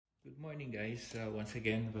Morning guys, once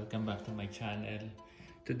again welcome back to my channel.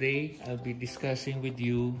 Today I'll be discussing with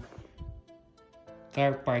you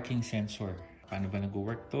car parking sensor. Paano ba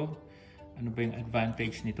nag-work to? Ano ba yung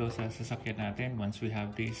advantage nito sa sasakyan natin once we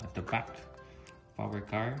have this at the back of our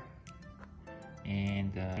car?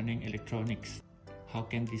 And ano yung electronics? How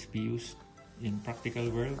can this be used in practical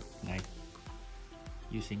world, like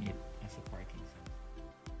using it as a parking sensor?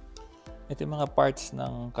 Ito yung mga parts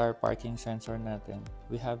ng car parking sensor natin.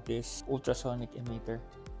 We have this ultrasonic emitter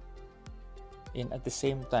and at the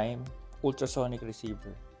same time ultrasonic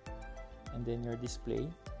receiver, and then your display.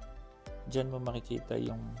 Diyan mo makikita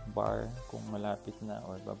yung bar kung malapit na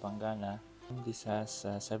or babangga na. This has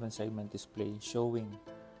a 7-segment display showing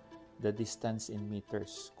the distance in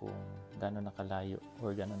meters, kung gano'n nakalayo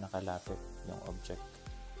or gano'n nakalapit yung object.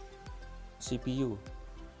 CPU,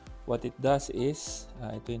 what it does is,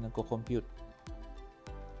 ito yung nagko-compute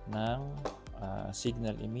ng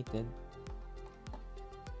signal emitted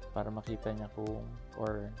para makita niya kung,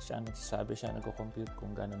 or siya nagsasabi, siya nagko-compute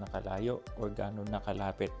kung gano'n nakalayo or gano'n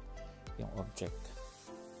nakalapit yung object.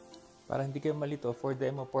 Para hindi kayo malito, for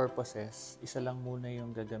demo purposes, isa lang muna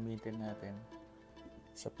yung gagamitin natin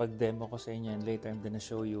sa pag-demo ko sa inyo, and later I'm gonna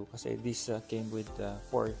show you, kasi this came with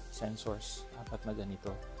 4 sensors, 4 na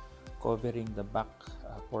ganito, covering the back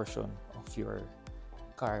portion of your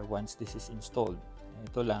car once this is installed.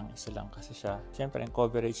 Ito lang, isa lang kasi siya. Siyempre, ang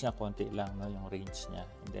coverage niya, konti lang, no, yung range niya.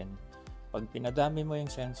 And then, pag pinadami mo yung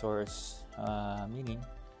sensors, meaning,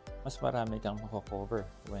 mas marami kang mako-cover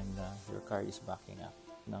when your car is backing up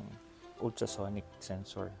ng ultrasonic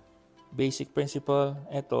sensor. Basic principle,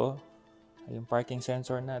 ito, yung parking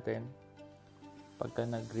sensor natin. Pagka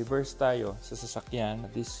nag-reverse tayo sa sasakyan,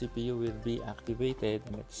 this CPU will be activated,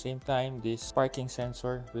 and at the same time, this parking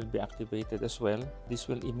sensor will be activated as well. This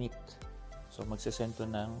will emit. So, magsasend to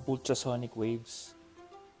ng ultrasonic waves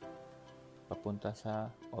papunta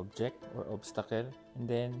sa object or obstacle, and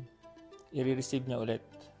then i-receive niya ulit.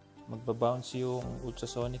 Magbabounce yung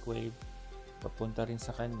ultrasonic wave papunta rin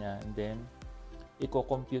sa kanya, and then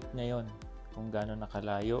i-compute niya yon kung gaano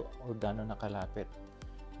nakalayo or gaano nakalapit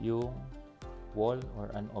yung wall or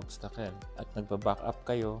an obstacle. At nagba-back up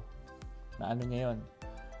kayo, na ano niya yun,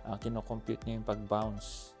 kino-compute niya yung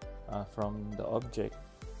pag-bounce from the object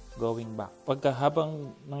going back. Pagka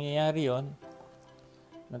habang nangyayari yon,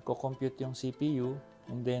 nagko-compute yung CPU,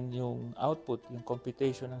 and then yung output, yung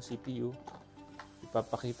computation ng CPU,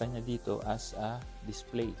 ipapakita niya dito as a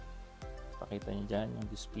display. Pakita niya dyan yung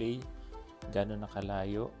display, gano'n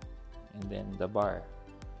nakalayo, and then the bar.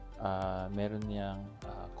 Meron niyang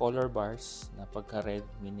color bars na pagka-red,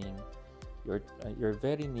 meaning you're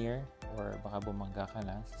very near or baka bumangga ka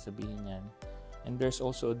na, sasabihin niyan. And there's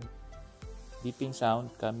also beeping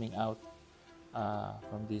sound coming out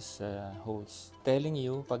from these holes, telling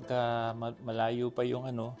you pagka malayo pa yung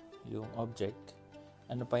yung object,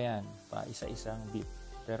 ano pa yan, pa isa-isang beep.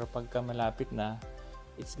 Pero pagka malapit na,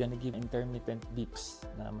 it's gonna give intermittent beeps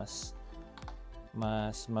na mas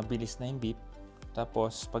mabilis na yung beep.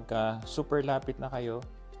 Tapos pagka super lapit na kayo,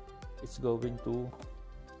 it's going to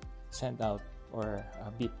send out or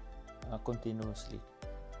beep continuously.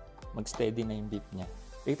 Mag-steady na yung beep niya.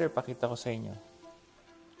 Later pakita ko sa inyo.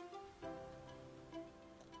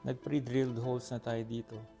 Nag-pre-drilled holes na tayo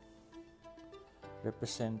dito,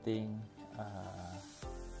 representing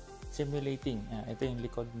simulating. Ito yung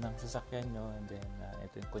likod ng sasakyan nyo, and then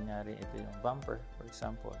ito yung kunyari, ito yung bumper, for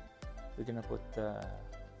example. We're gonna put the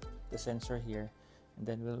sensor here, and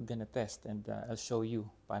then we're gonna test, and I'll show you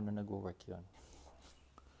paano nag-work yun.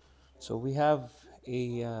 So we have a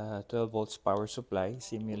 12 volts power supply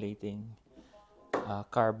simulating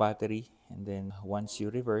car battery, and then once you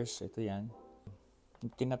reverse, ito yan,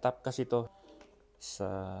 tinatap kasi ito sa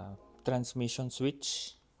transmission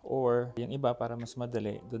switch, or yung iba para mas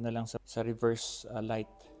madali, doon na lang sa reverse light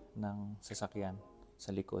ng sasakyan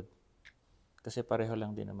sa likod, kasi pareho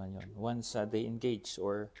lang din naman yon. Once they engage,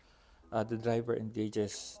 or the driver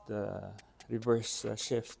engages the reverse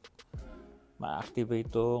shift,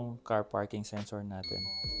 ma-activate itong car parking sensor natin,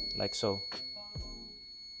 like so.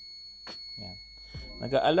 Yan.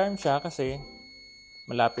 Nag-a-alarm siya kasi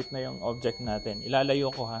malapit na yung object natin.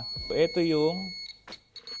 Ilalayo ko ha. So, ito yung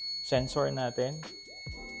sensor natin.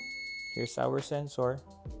 Here's our sensor.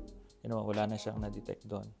 Wala na siyang na-detect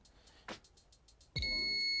doon.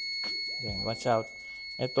 Then, watch out.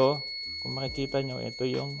 Ito, kung makikita nyo, ito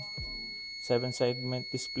yung 7-segment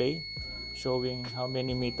display showing how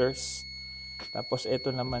many meters. Tapos, ito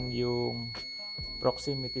naman yung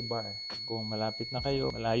proximity bar. Kung malapit na kayo,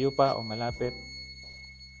 malayo pa o malapit,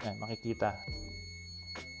 yan, makikita.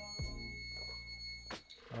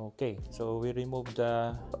 Okay, so we remove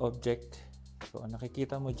the object. So ang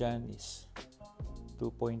nakikita mo dyan is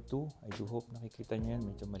 2.2. I do hope nakikita nyo yan.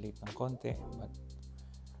 Medyo maliit ng konti. But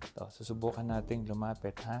susubukan natin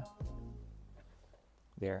lumapit, ha?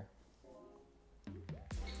 There.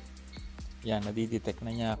 Yan, nadidetect na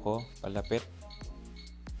niya ako. Palapit.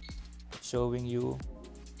 Showing you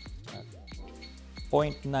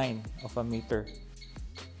 0.9 of a meter.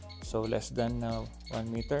 So less than 1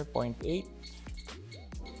 meter, 0.8,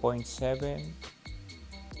 0.7,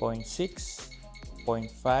 0.6,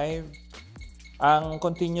 0.5. Ang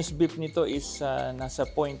continuous beep nito is nasa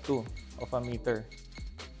 0.2 of a meter.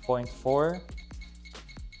 0.4.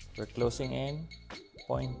 We're closing in.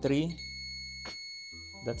 0.3.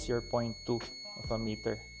 That's your 0.2 of a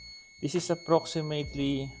meter. This is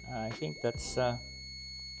approximately, I think that's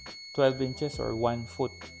 12 inches or 1 foot.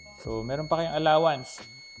 So, meron pa kayong allowance.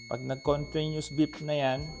 Pag nag-continuous beep na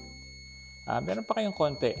yan, meron pa kayong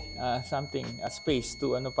konti. Something, a space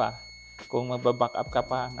to ano pa, kung magbaback up ka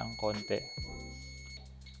pa ng konti.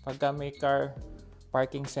 Pagka may car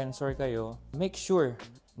parking sensor kayo, make sure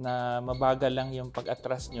na mabagal lang yung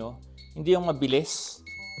pag-atras nyo. Hindi yung mabilis.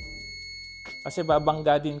 Kasi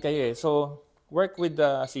babangga din kayo eh. So, work with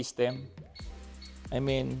the system. I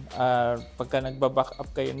mean, pagka nagbaback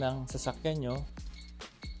up kayo ng sasakyan nyo,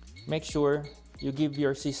 make sure you give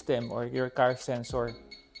your system or your car sensor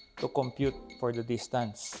to compute for the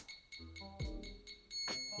distance.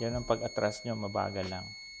 Yan ang pag-atras nyo, mabagal lang.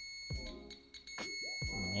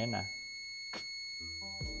 Yan na.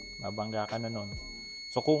 Mabangga ka na nun.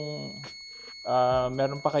 So kung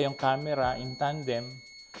meron pa kayong camera in tandem,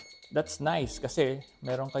 that's nice kasi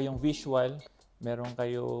meron kayong visual, meron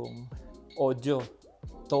kayong audio,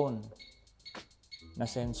 tone na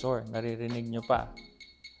sensor. Naririnig nyo pa.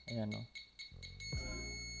 Ayan o.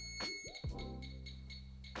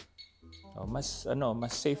 Mas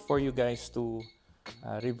safe for you guys to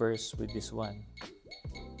reverse with this one.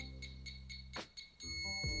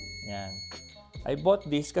 Yan. I bought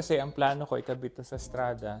this kasi ang plano ko ikabit to sa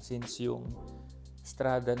Strada since yung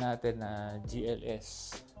Strada natin na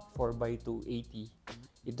GLS 4x280,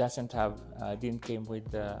 it doesn't have, didn't came with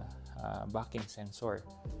the backing sensor.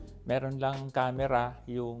 Meron lang camera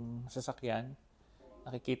yung sasakyan.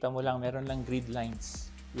 Nakikita mo lang, meron lang grid lines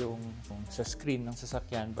yung sa screen ng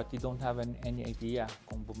sasakyan, but you don't have any idea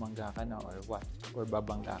kung bumangga ka na or what, or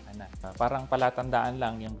babangga ka na. Parang palatandaan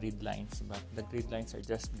lang yung grid lines, but the grid lines are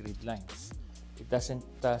just grid lines. It doesn't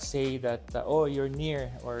say that, oh, you're near,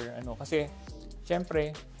 or ano, kasi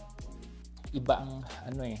syempre, iba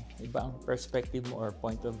ang perspective mo or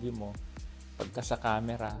point of view mo pagka sa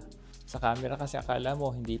camera. Sa camera kasi akala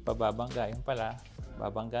mo hindi pa babangga, yung pala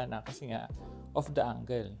babangga na kasi nga off the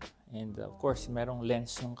angle. And of course, merong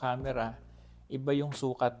lens yung camera, iba yung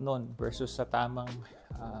sukat nun versus sa tamang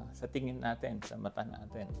sa tingin natin, sa mata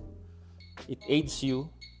natin. It aids you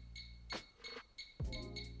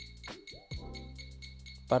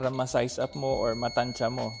para ma-size up mo or matansya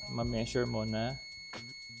mo, ma-measure mo na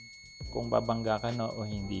kung babangga ka na o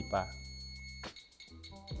hindi pa.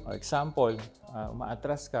 For example,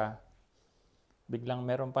 umaatras ka, biglang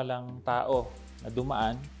meron palang tao na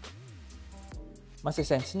dumaan,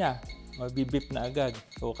 masisense niya, mabibip na agad.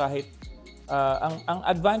 So kahit, ang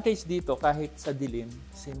advantage dito kahit sa dilim,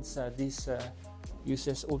 since this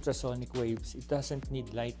uses ultrasonic waves, it doesn't need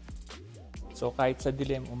light. So kahit sa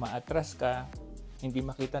dilim, umaatras ka, hindi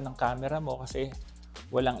makita ng camera mo kasi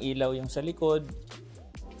walang ilaw yung sa likod,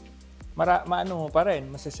 maano mo pa rin,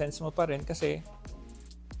 masisense mo pa rin kasi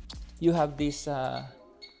you have this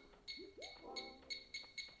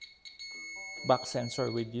back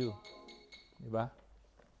sensor with you. Diba?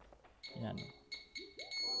 Yan.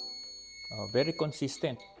 Very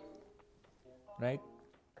consistent. Right?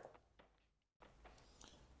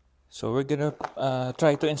 So we're gonna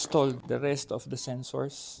try to install the rest of the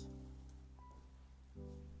sensors.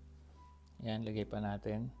 Yan, lagay pa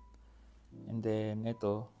natin. And then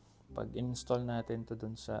ito, pag install natin to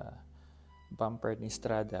dun sa bumper ni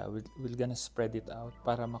Strada, we're gonna spread it out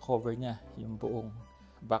para ma-cover niya yung buong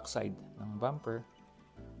backside ng bumper.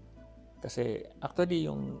 Kasi actually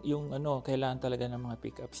yung kailangan talaga ng mga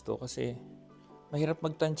pickups to kasi mahirap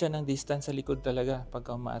magtansya ng distance sa likod talaga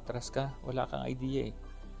pagka umaatras ka, wala kang idea eh.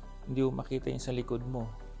 Hindi mo makita yung sa likod mo.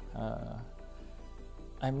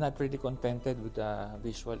 I'm not really contented with the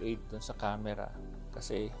visual aid dun sa camera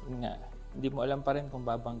kasi yun nga, hindi mo alam pa rin kung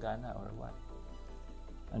babangga na or what.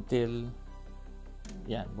 Until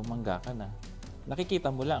yan, bumangga ka na.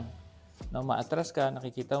 Nakikita mo lang na umaatras ka,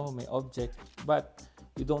 nakikita mo may object, but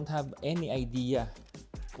you don't have any idea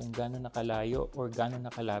kung gaano nakalayo or gaano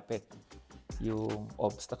nakalapit yung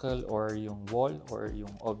obstacle or yung wall or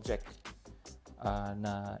yung object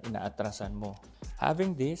na inaatrasan mo.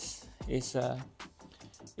 Having this is a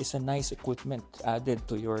nice equipment added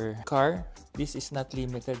to your car. This is not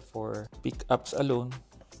limited for pickups alone,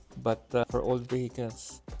 but for all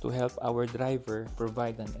vehicles, to help our driver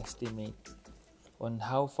provide an estimate on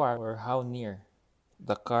how far or how near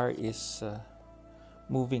the car is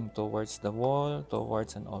moving towards the wall,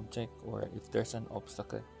 towards an object, or if there's an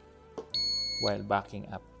obstacle while backing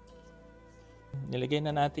up. Nilagay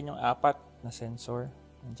na natin yung 4 na sensor.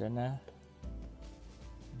 Nandiyan na.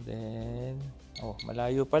 Then,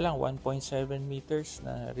 malayo pa lang, 1.7 meters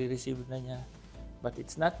na re-receive na niya. But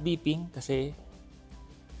it's not beeping kasi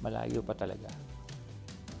malayo pa talaga.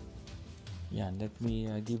 Yan, let me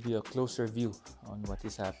give you a closer view on what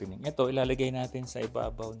is happening. Ito, ilalagay natin sa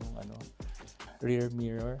ibabaw ng rear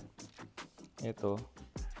mirror. Ito,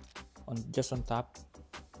 just on top.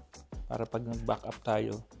 Para pag nag-back up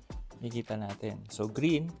tayo, makikita natin. So,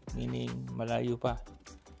 green, meaning malayo pa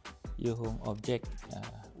yung object,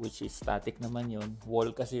 which is static naman yun.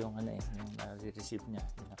 Wall kasi yung yung na-receive niya,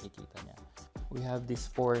 yung nakikita niya. We have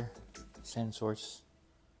these 4 sensors.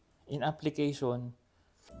 In application,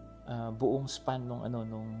 buong span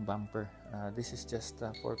nung bumper. This is just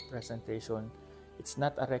for presentation. It's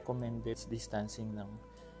not a recommended distancing ng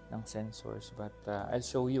sensors, but I'll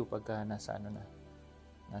show you pagka nasa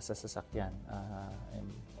sasakyan. I'm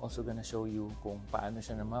also gonna show you kung paano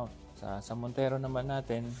siya na-mount. Sa Montero naman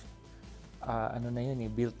natin, na yun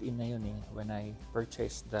built-in na yun When I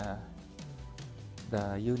purchased the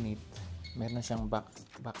unit, meron na siyang back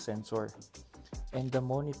sensor. And the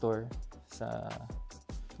monitor sa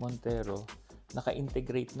Montero,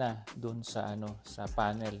 naka-integrate na dun sa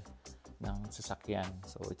panel ng sasakyan.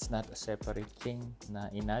 So it's not a separate thing na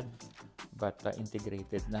in-add, but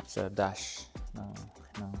integrated na sa dash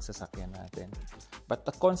ng sasakyan natin. But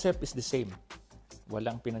the concept is the same.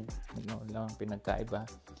 Walang pinagkaiba.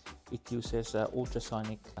 It uses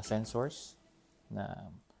ultrasonic sensors na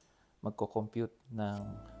magko-compute ng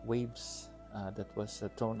waves that was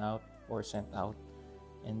thrown out or sent out,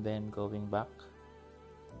 and then going back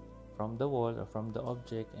from the wall or from the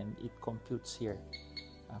object, and it computes here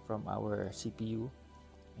from our CPU,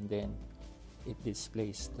 and then it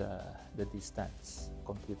displays the distance,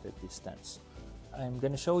 computed distance. I'm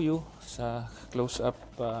gonna show you sa close-up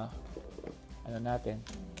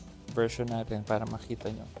version natin para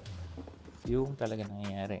makita nyo yung talaga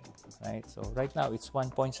nangyayari. Right? So right now it's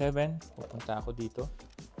 1.7. Pupunta ako dito.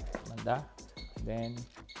 Manda. Then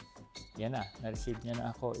yan na-receive niya na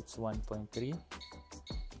ako. It's 1.3.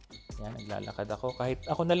 Yan, naglalakad ako. Kahit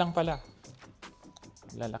ako na lang pala.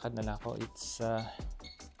 Naglalakad na lang ako. It's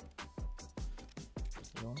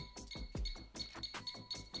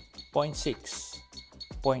 0.6,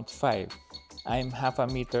 0.5. I'm half a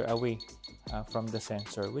meter away from the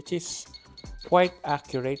sensor, which is quite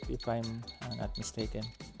accurate if I'm not mistaken.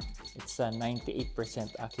 It's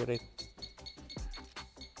 98% accurate.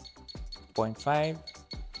 0.5,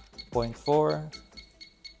 0.4.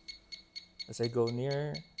 As I go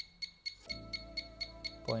near,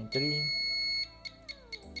 0.3.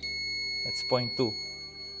 That's 0.2.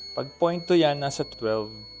 Pag 0.2 yan, nasa 12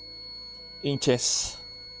 inches.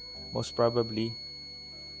 Most probably.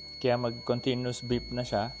 Kaya mag-continuous beep na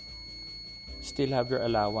siya. Still have your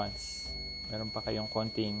allowance. Meron pa kayong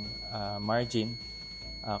konting margin.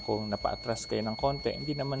 Kung napa-atras kayo ng konti,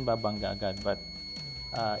 hindi naman babangga agad. But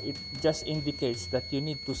it just indicates that you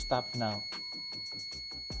need to stop now.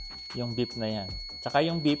 Yung beep na yan. Tsaka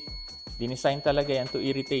yung beep, dinesign talaga yan to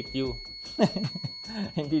irritate you.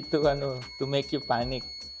 Hindi to make you panic.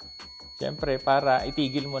 Siyempre, para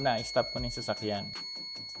itigil mo na, stop mo na yung sasakyan.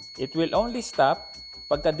 It will only stop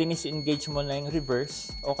pagka dinisengage mo na yung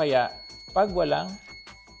reverse o kaya pag walang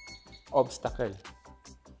obstacle.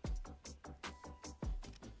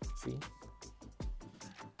 See?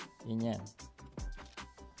 Yan.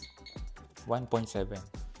 1.7.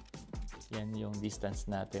 Yan yung distance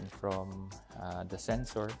natin from the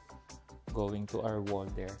sensor going to our wall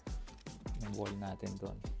there. Yung wall natin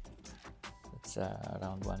doon. It's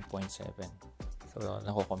around 1.7. So,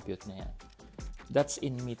 nako-compute na yan. That's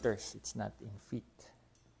in meters. It's not in feet.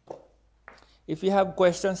 If you have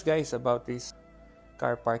questions, guys, about this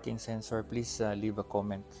car parking sensor, please leave a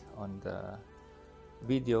comment on the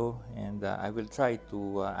video, and I will try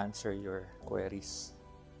to answer your queries.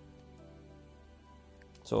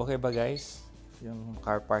 So, okay ba, guys? Yung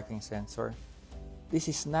car parking sensor. This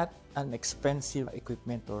is not an expensive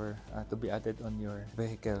equipment or to be added on your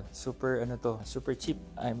vehicle. Super super cheap.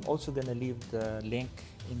 I'm also gonna leave the link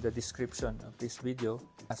in the description of this video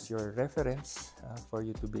as your reference for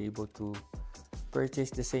you to be able to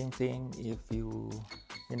purchase the same thing if you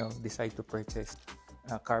decide to purchase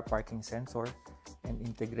a car parking sensor and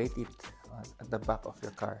integrate it at the back of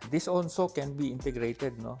your car. This also can be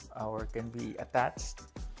integrated, or can be attached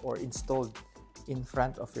or installed in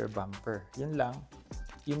front of your bumper. Yun lang,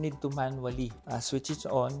 you need to manually switch it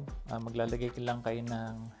on. Maglalagay lang kayo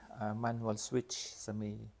ng manual switch sa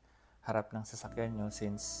may harap ng sasakyan nyo,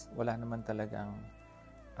 since wala naman talagang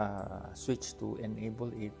switch to enable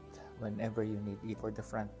it whenever you need it for the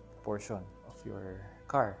front portion of your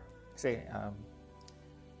car. Kasi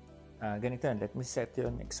ganito yan, let me set you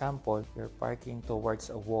an example. You're parking towards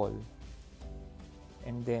a wall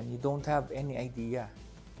and then you don't have any idea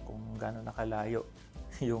kung gaano nakalayo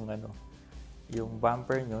yung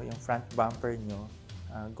bumper nyo, yung front bumper nyo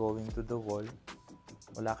going to the wall.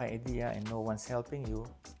 Wala kang idea and no one's helping you.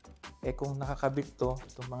 Kung nakakabit itong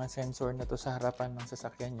mga sensor na to sa harapan ng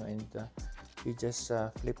sasakyan nyo and you just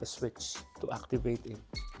flip a switch to activate it,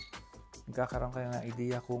 magkakaroon kayo ng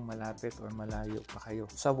idea kung malapit or malayo pa kayo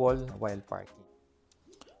sa wall while parking.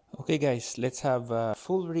 Okay guys, let's have a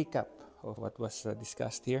full recap of what was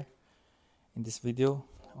discussed here in this video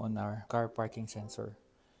on our car parking sensor.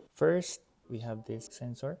 First, we have this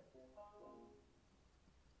sensor.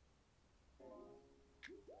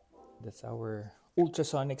 That's our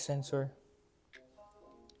ultrasonic sensor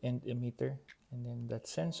and emitter, and then that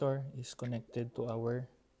sensor is connected to our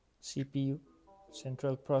CPU,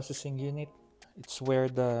 Central Processing Unit. It's where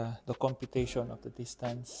the computation of the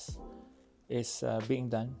distance is being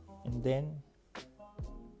done, and then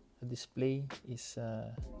the display is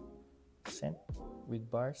sent with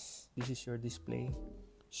bars. This is your display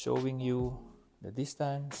showing you the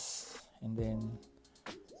distance, and then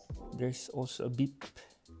there's also a beep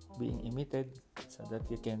being emitted so that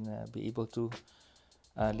you can be able to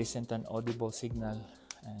listen to an audible signal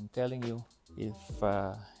and telling you if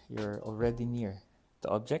you're already near the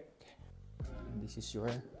object. And this is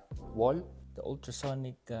your wall. The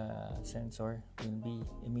ultrasonic sensor will be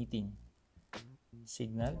emitting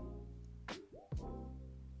signal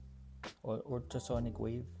or ultrasonic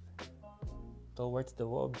wave towards the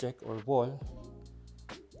object or wall,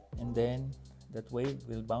 and then that wave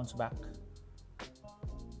will bounce back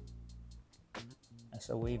as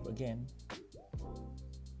a wave again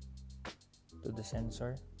to the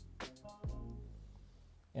sensor,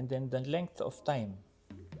 and then the length of time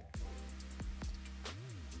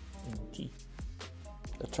in T,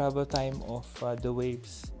 the travel time of the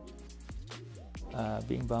waves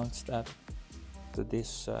being bounced up to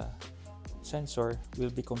this sensor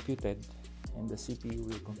will be computed, and the CPU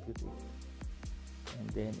will compute it, and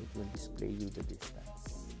then it will display you the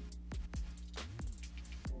distance.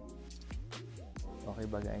 Okay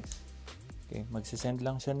ba guys? Okay, magsisend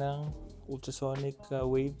lang siya ng ultrasonic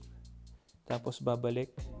wave, tapos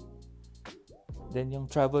babalik. Then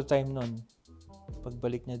yung travel time nun,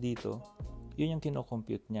 pagbalik niya dito, yun yung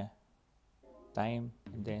kino-compute niya. Time,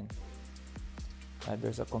 and then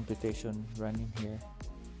there's a computation running here.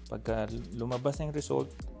 Pagka lumabas ng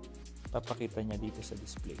result, papakita niya dito sa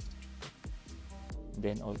display.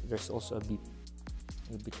 Then there's also a beep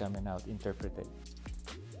will be coming out, interpreted.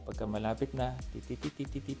 Pagka malapit na,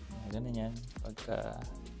 titititititip, ganun yan. Pagka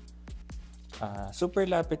super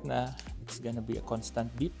lapit na, it's gonna be a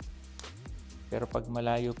constant beep. Pero pag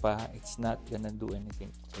malayo pa, it's not gonna do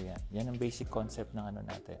anything. So yan ang basic concept ng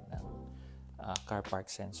natin, ng car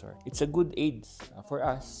park sensor. It's a good aid for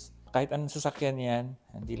us. Kahit anong sasakyan yan,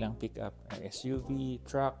 hindi lang pick-up, SUV,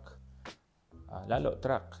 truck, lalo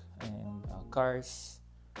truck, and cars,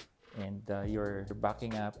 and you're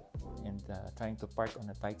backing up and trying to park on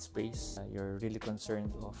a tight space. You're really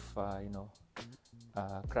concerned of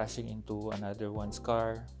crashing into another one's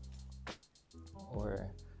car or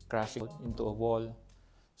crashing into a wall.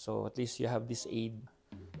 So at least you have this aid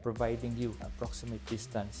providing you approximate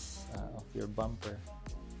distance of your bumper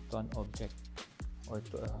to an object or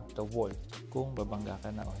to the wall kung babangga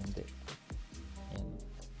ka na o hindi. And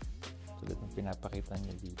tulad ng pinapakita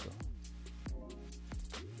niya dito,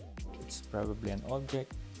 it's probably an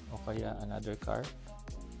object o kaya another car.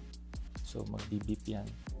 So magbi-beep yan.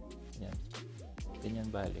 Ganyan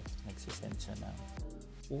bali, nagsisend siya ng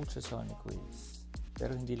ultrasonic waves.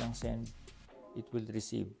 Pero hindi lang send, it will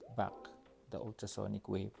receive back the ultrasonic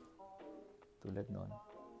wave tulad nun.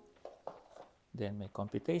 Then may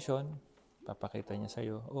computation, papakita niya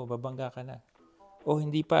sa'yo, oh babangga ka na, oh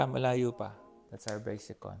hindi pa, malayo pa. That's our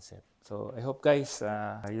basic concept. So I hope guys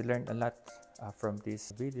you learned a lot from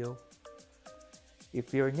this video.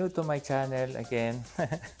 If you're new to my channel, again,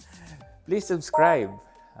 please subscribe,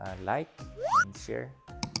 like, and share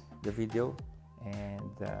the video.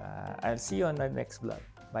 And I'll see you on the next vlog.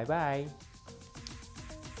 Bye-bye!